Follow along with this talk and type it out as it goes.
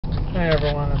Hi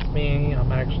everyone, it's me.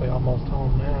 I'm actually almost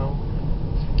home now.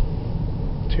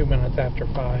 It's 2 minutes after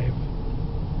 5.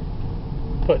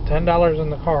 Put $10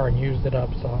 in the car and used it up,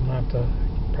 so I'm going to have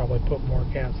to probably put more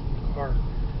gas in the car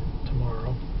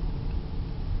tomorrow.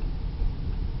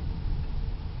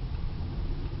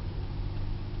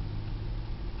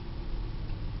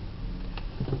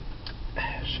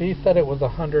 She said it was a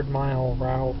 100-mile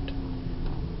route.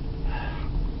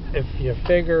 If you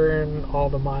figure in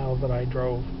all the miles that I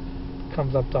drove, it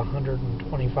comes up to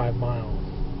 125 miles.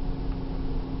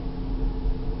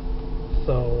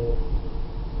 So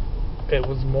it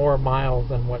was more miles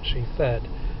than what she said.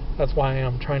 That's why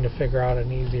I'm trying to figure out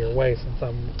an easier way, since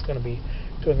I'm going to be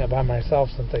doing it by myself,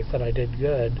 since they said I did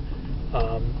good.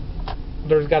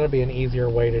 There's got to be an easier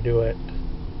way to do it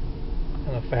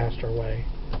and a faster way.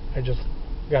 I just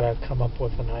got to come up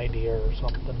with an idea or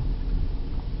something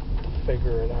to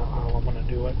figure it out how I'm going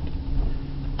to do it.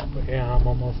 But yeah, I'm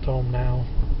almost home now.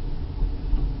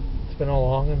 It's been a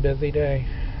long and busy day.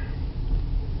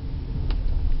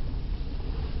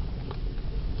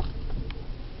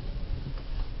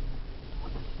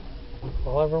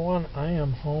 Well everyone, I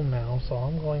am home now, so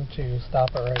I'm going to stop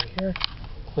it right here.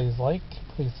 Please like,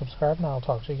 please subscribe, and I'll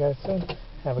talk to you guys soon.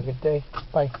 Have a good day.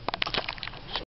 Bye.